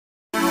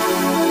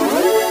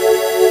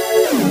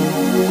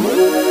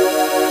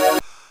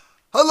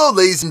Hello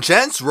ladies and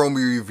gents,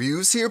 Romie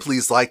Reviews here.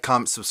 Please like,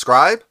 comment,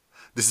 subscribe.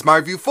 This is my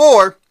review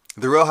for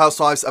The Real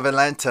Housewives of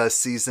Atlanta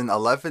Season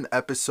 11,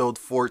 Episode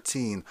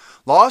 14,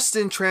 Lost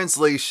in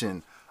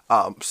Translation.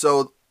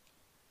 So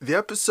the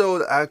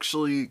episode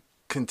actually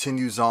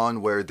continues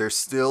on where they're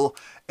still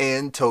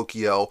in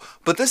Tokyo,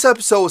 but this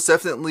episode was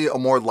definitely a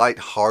more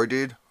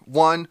lighthearted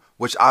one,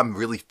 which I'm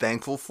really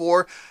thankful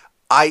for,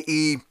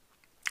 i.e.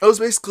 it was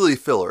basically a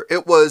filler.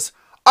 It was,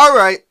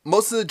 alright,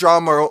 most of the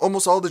drama, or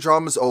almost all the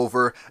drama is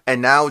over,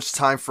 and now it's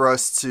time for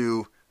us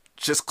to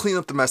just clean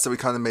up the mess that we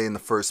kind of made in the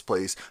first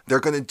place. They're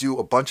going to do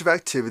a bunch of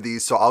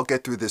activities, so I'll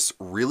get through this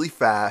really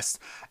fast,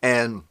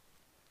 and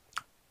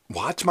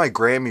watch my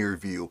Grammy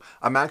review.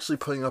 I'm actually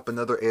putting up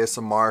another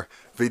ASMR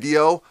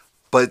video,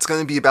 but it's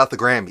going to be about the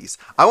Grammys.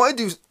 I want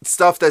to do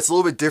stuff that's a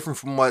little bit different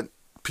from what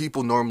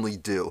people normally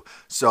do,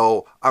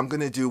 so I'm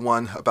going to do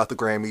one about the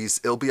Grammys.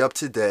 It'll be up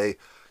today.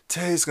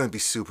 Today's going to be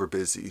super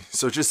busy,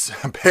 so just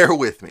bear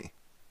with me.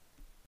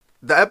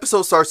 The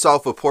episode starts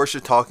off with Portia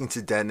talking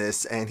to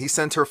Dennis, and he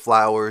sent her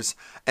flowers,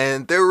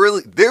 and they were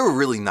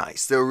really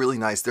nice. They were really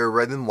nice. They were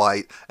red and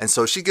white, and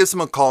so she gives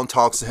him a call and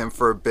talks to him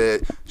for a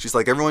bit. She's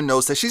like, everyone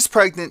knows that she's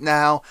pregnant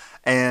now,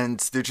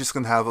 and they're just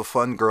going to have a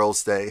fun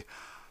girls' day.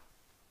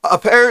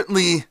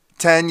 Apparently,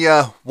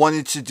 Tanya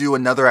wanted to do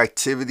another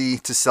activity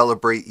to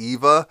celebrate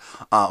Eva,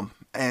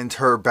 and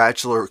her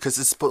bachelor, because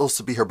it's supposed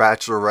to be her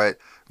bachelorette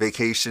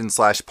vacation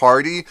 /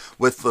 party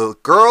with the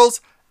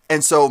girls,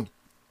 and so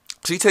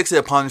she takes it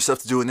upon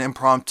herself to do an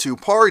impromptu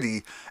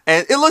party,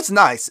 and it looks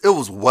nice. It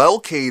was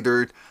well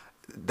catered.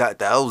 That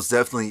was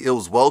definitely, it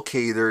was well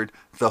catered.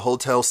 The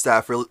hotel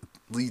staff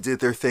really did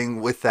their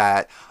thing with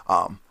that.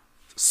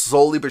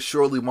 Slowly but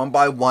surely, one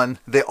by one,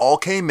 they all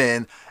came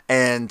in,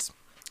 and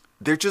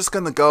they're just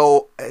gonna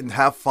go and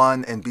have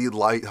fun and be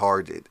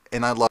lighthearted.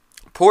 And I love.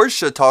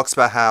 Portia talks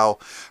about how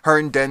her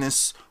and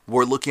Dennis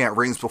were looking at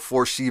rings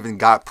before she even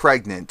got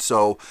pregnant.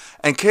 So,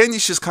 and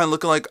Candy's just kind of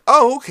looking like,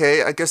 oh,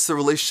 okay, I guess the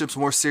relationship's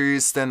more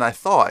serious than I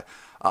thought.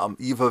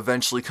 Eva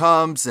eventually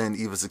comes, and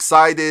Eva's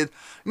excited.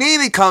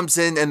 Nene comes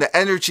in, and the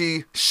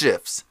energy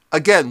shifts.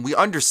 Again, we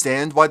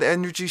understand why the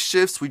energy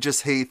shifts. We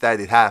just hate that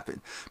it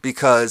happened,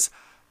 because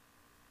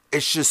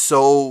it's just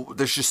so,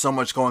 there's just so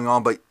much going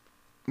on. But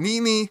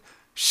Nene,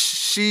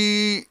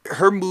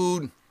 her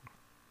mood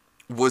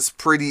was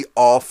pretty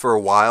off for a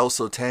while,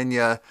 so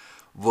Tanya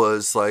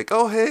was like,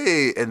 oh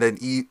hey, and then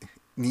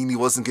Nene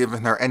wasn't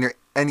giving her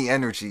any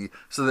energy,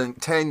 so then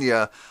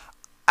Tanya,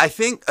 I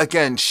think,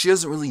 again, she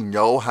doesn't really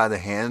know how to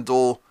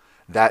handle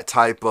that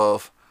type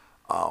of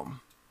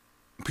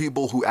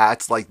people who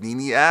act like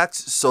Nene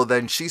acts, so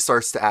then she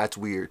starts to act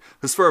weird,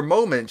 because for a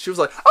moment she was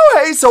like,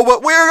 oh hey, so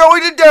what we're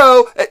going to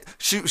do,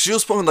 she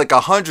was putting like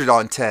 100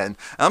 on 10, and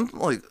I'm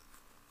like,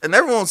 and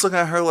everyone's looking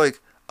at her like,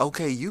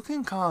 okay, you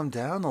can calm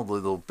down a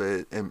little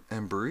bit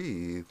and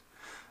breathe.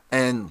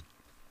 And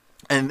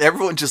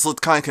everyone just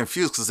looked kind of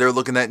confused, because they were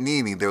looking at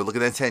Nene, they were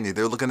looking at Tanya,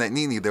 they were looking at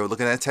Nene, they were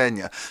looking at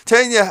Tanya.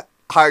 Tanya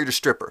hired a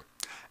stripper.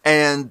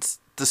 And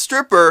the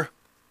stripper,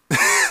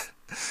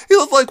 he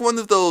looked like one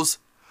of those,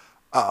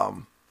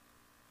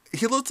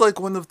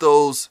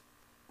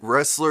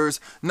 wrestlers,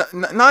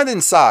 not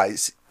in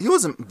size. He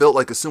wasn't built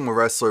like a sumo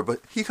wrestler,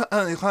 but he kind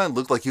of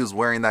looked like he was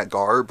wearing that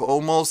garb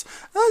almost.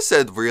 And I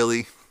said,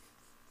 really?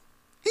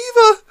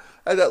 Eva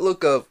had that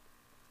look of,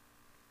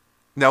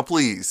 now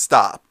please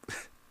stop.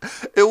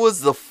 It was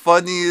the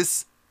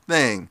funniest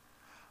thing.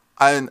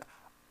 And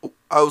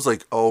I was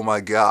like, oh my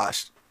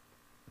gosh,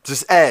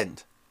 just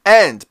end,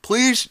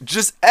 please,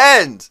 just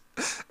end.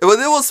 But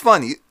it was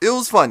funny. It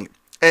was funny,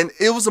 and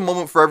it was a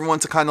moment for everyone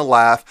to kind of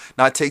laugh,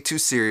 not take too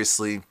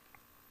seriously.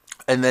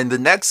 And then the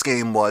next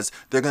game was,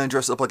 they're gonna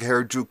dress up like a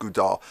Harajuku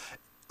doll,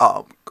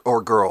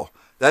 or girl.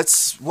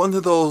 That's one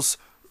of those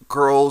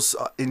girls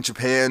in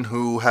Japan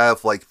who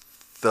have like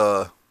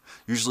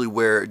usually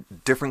wear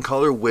different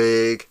color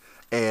wig,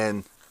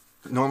 and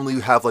normally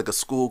you have like a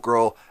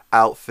schoolgirl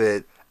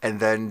outfit, and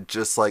then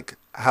just like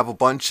have a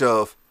bunch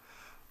of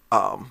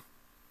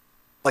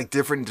like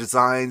different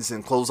designs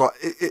and clothes on.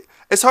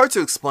 It's hard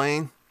to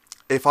explain.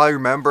 If I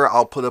remember,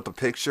 I'll put up a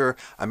picture.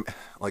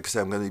 Like I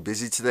said, I'm going to be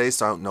busy today,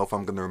 so I don't know if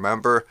I'm going to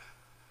remember.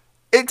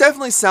 It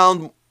definitely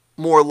sounds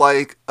more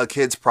like a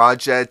kid's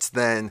project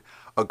than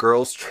a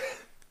girl's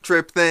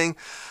trip thing.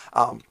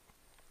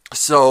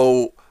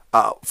 So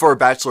for a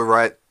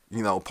bachelorette,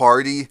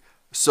 party.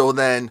 So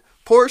then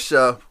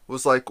Portia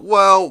was like,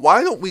 well,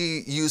 why don't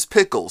we use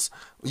pickles?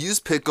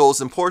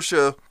 And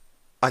Portia,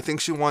 I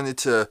think she wanted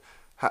to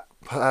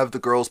have the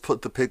girls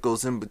put the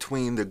pickles in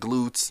between the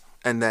glutes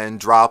and then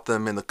drop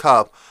them in the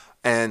cup.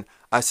 And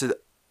I said,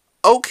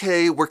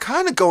 okay, we're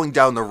kind of going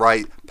down the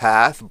right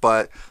path,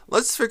 but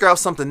let's figure out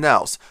something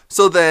else.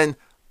 So then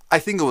I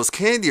think it was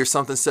Candy or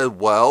something said,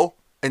 well,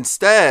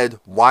 instead,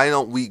 why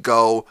don't we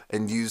go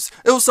and use,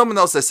 it was someone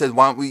else that said,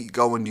 why don't we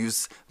go and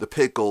use the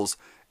pickles,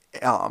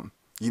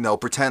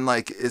 pretend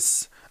like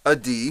it's a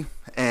D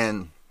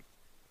and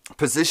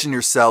position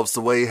yourselves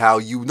the way how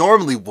you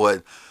normally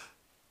would.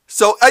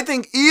 So I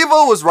think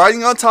Eva was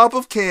riding on top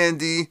of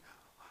Candy.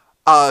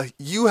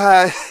 You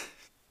had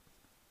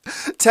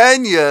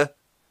Tanya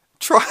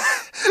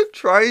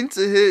trying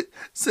to hit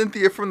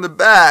Cynthia from the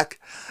back.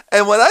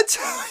 And when I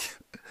tell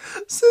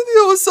you,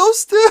 Cynthia was so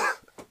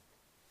stiff.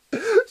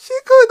 She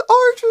couldn't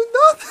argue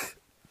nothing.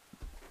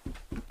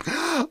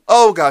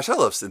 Oh gosh, I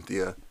love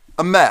Cynthia.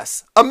 A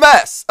mess.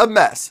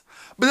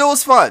 But it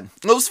was fun.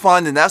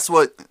 And that's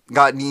what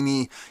got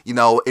Nene,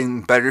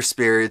 in better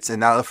spirits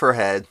and out of her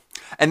head.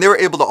 And they were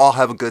able to all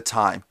have a good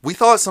time. We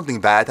thought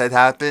something bad had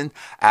happened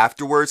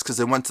afterwards because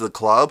they went to the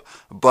club.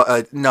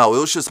 But no, it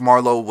was just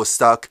Marlo was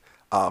stuck.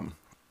 I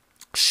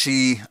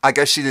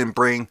guess she didn't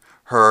bring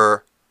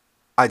her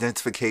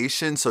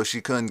identification, so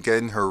she couldn't get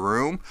in her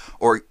room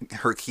or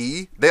her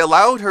key. They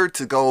allowed her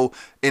to go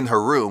in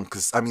her room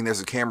because,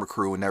 there's a camera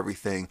crew and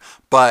everything.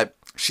 But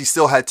she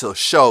still had to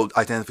show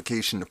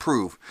identification to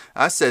prove.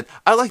 I said,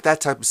 I like that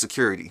type of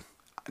security.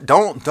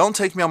 Don't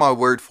take me on my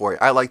word for it.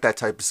 I like that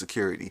type of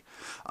security.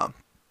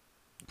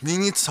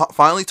 Nene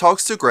finally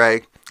talks to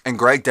Greg, and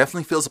Greg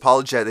definitely feels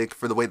apologetic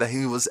for the way that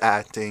he was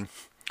acting.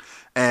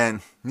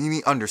 And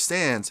Nene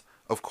understands,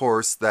 of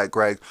course, that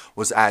Greg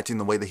was acting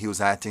the way that he was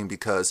acting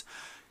because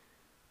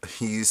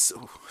he's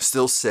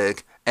still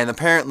sick. And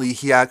apparently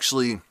he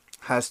actually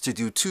has to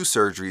do 2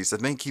 surgeries. I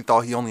think he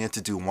thought he only had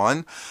to do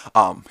 1.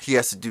 He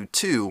has to do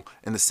 2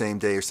 in the same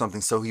day or something,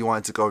 so he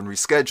wanted to go and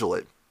reschedule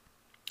it.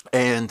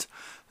 And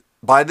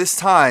by this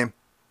time,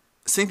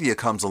 Cynthia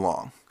comes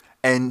along.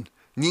 And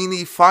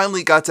Nene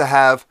finally got to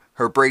have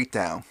her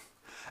breakdown.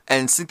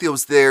 And Cynthia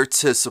was there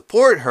to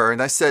support her.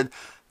 And I said,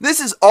 this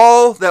is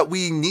all that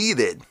we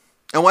needed.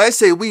 And when I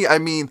say we, I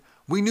mean,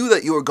 we knew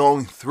that you were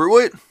going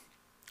through it.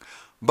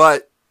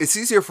 But it's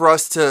easier for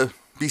us to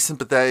be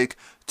sympathetic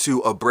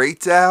to a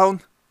breakdown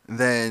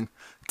than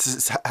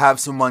to have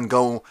someone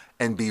go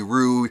and be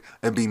rude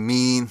and be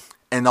mean.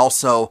 And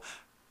also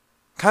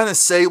kind of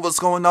say what's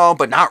going on,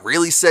 but not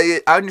really say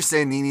it. I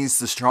understand Nene's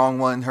the strong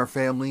one in her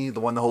family, the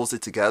one that holds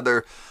it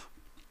together.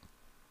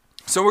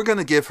 So we're going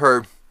to give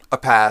her a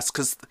pass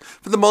because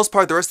for the most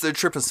part, the rest of the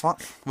trip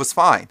was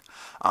fine.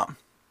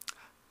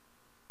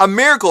 A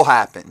miracle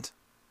happened.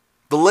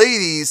 The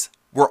ladies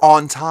were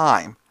on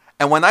time.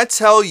 And when I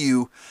tell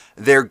you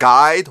their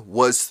guide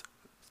was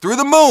through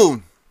the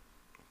moon,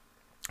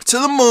 to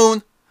the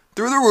moon,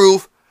 through the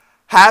roof,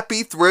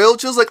 happy,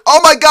 thrilled. She was like,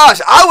 oh my gosh.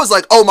 I was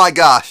like, oh my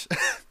gosh.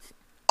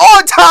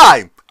 On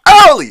time.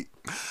 Early.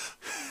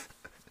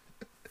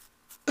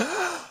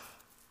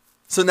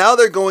 So now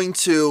they're going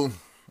to...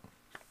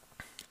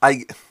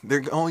 I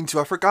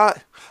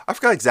forgot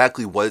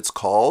exactly what it's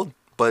called,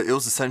 but it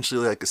was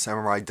essentially like a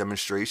samurai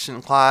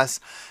demonstration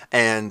class,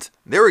 and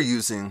they were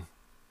using,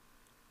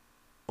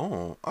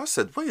 I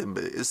said, wait a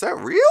minute, is that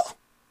real?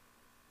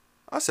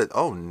 I said,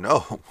 oh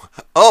no,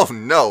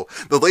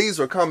 the ladies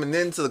were coming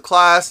into the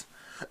class,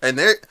 and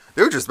they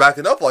were just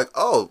backing up like,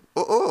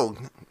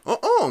 getting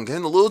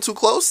a little too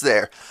close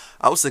there.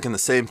 I was thinking the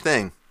same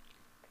thing,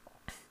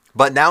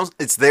 but now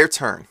it's their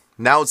turn.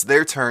 Now it's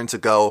their turn to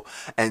go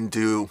and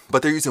do,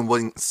 but they're using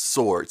wooden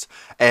swords.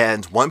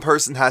 And one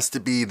person has to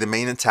be the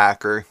main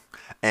attacker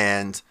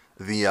and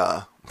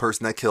the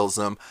person that kills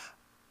them.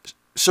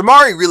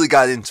 Shamari really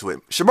got into it.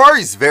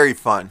 Shamari's very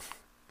fun.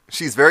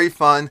 She's very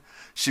fun.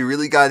 She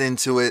really got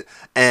into it.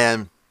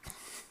 And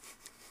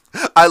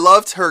I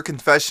loved her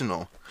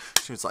confessional.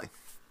 She was like,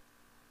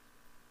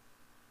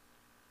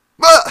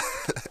 ah!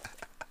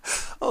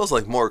 I was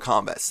like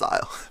Mortal Kombat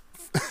style.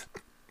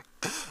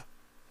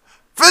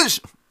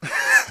 Finish!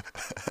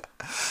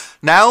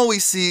 Now we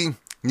see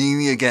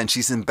Nene again.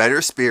 She's in better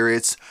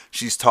spirits.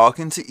 She's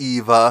talking to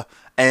Eva.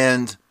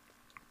 And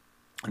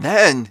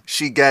then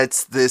she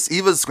gets this.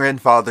 Eva's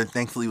grandfather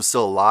thankfully was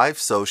still alive.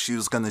 So she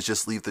was going to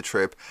just leave the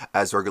trip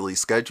as regularly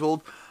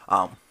scheduled.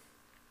 And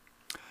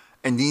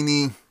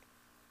Nene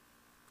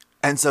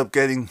ends up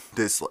getting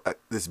this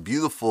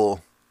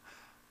beautiful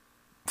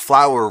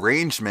flower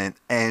arrangement,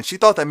 and she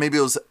thought that maybe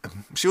it was,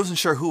 she wasn't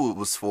sure who it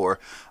was for.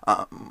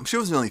 She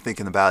wasn't really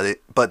thinking about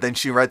it, but then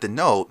she read the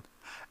note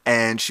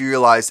and she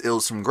realized it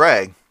was from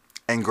Greg,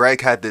 and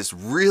Greg had this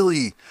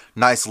really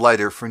nice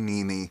letter for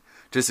Nene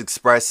just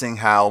expressing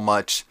how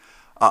much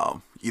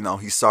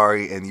he's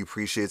sorry and he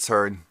appreciates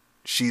her and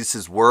she's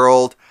his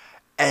world,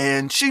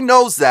 and she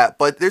knows that,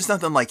 but there's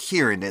nothing like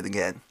hearing it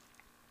again.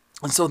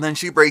 And so then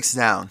she breaks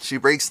down.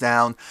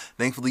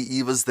 Thankfully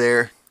Eva's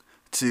there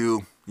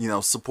to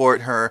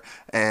support her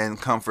and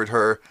comfort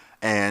her.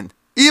 And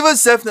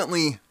Eva's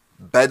definitely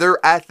better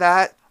at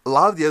that. A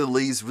lot of the other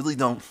ladies really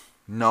don't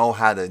know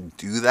how to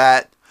do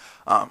that.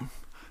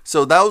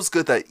 So that was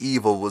good that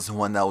Eva was the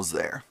one that was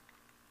there.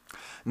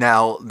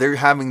 Now, they're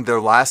having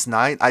their last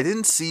night. I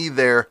didn't see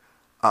their,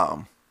 what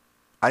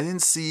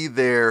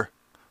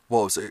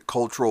was it,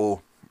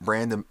 cultural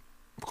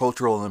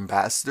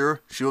ambassador.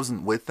 She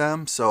wasn't with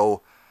them,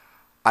 so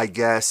I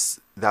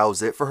guess that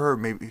was it for her.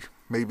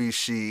 Maybe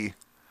she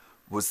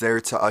was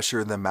there to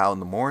usher them out in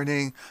the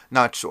morning.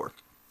 Not sure.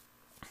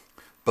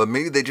 But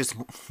maybe they just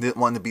didn't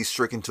want to be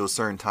stricken to a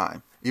certain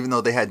time. Even though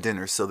they had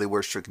dinner, so they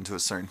were stricken to a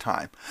certain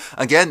time.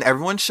 Again,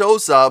 everyone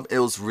shows up. It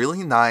was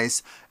really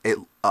nice.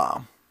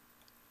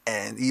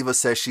 And Eva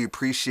says she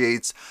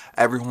appreciates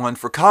everyone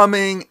for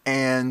coming,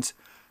 and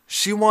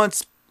she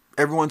wants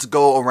everyone to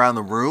go around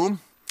the room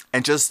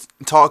and just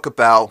talk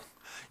about,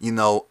 you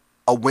know,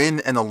 a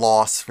win and a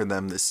loss for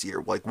them this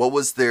year. Like, what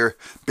was their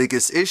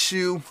biggest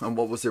issue and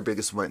what was their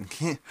biggest win?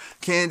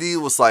 Candy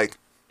was like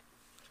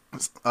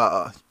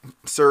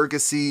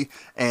surrogacy,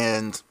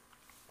 and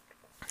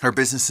her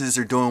businesses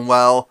are doing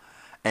well.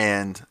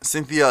 And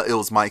Cynthia, it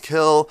was Mike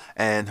Hill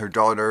and her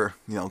daughter,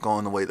 you know,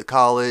 going away to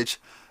college.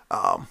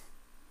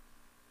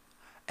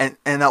 And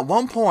at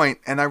one point,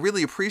 and I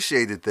really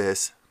appreciated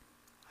this,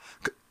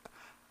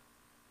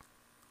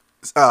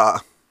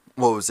 what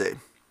was it?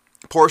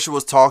 Portia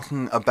was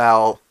talking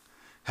about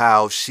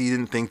how she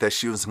didn't think that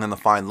she was going to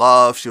find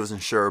love. She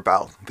wasn't sure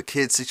about the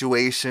kid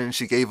situation.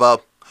 She gave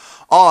up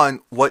on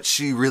what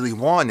she really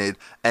wanted.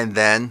 And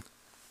then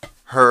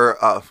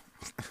her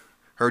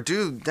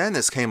dude,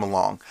 Dennis, came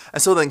along.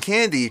 And so then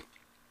Candy,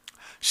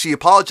 she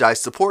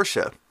apologized to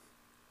Portia.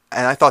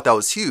 And I thought that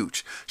was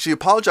huge. She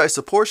apologized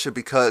to Portia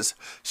because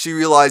she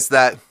realized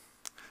that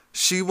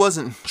she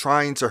wasn't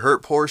trying to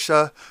hurt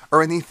Portia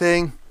or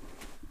anything.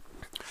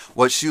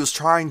 What she was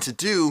trying to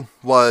do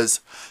was,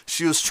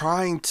 she was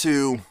trying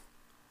to,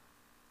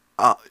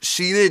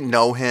 she didn't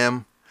know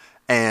him,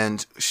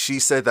 and she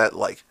said that,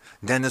 like,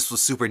 Dennis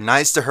was super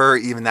nice to her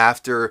even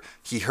after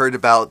he heard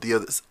about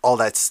all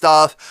that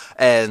stuff,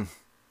 and,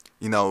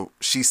 you know,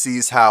 she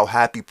sees how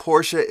happy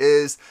Portia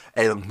is,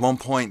 and at one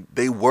point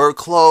they were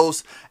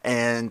close,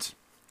 and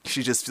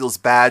she just feels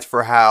bad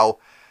for how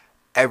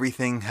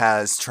everything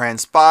has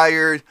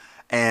transpired,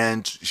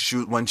 and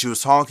when she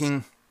was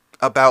talking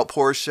about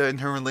Portia and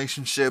her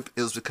relationship,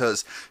 it was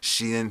because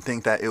she didn't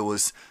think that it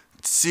was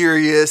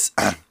serious,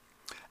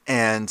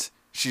 and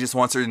she just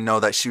wants her to know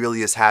that she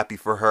really is happy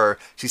for her.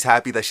 She's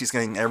happy that she's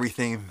getting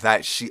everything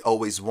that she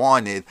always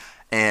wanted,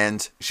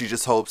 and she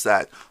just hopes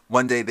that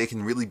one day they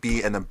can really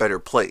be in a better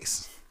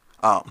place.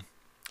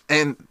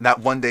 And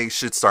that one day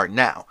should start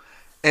now.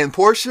 And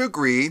Portia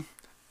agreed,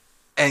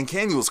 and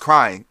Candy was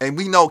crying, and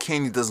we know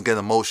Candy doesn't get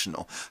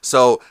emotional,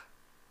 so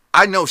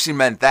I know she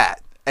meant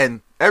that.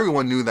 And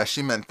everyone knew that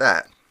she meant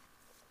that.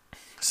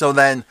 So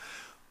then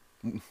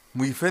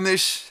we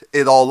finish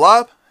it all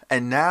up.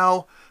 And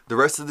now the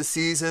rest of the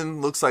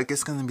season looks like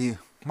it's going to be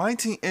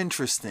mighty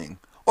interesting.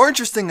 Or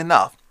interesting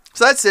enough.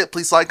 So that's it.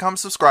 Please like, comment,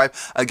 subscribe.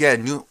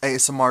 Again, new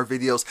ASMR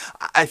videos.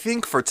 I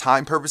think for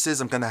time purposes,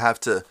 I'm going to have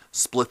to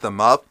split them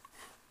up.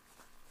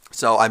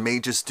 So I may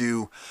just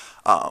do,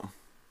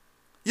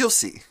 you'll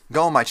see.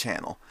 Go on my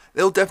channel.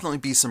 There'll definitely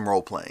be some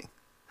role playing.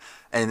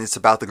 And it's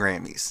about the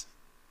Grammys.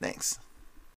 Thanks.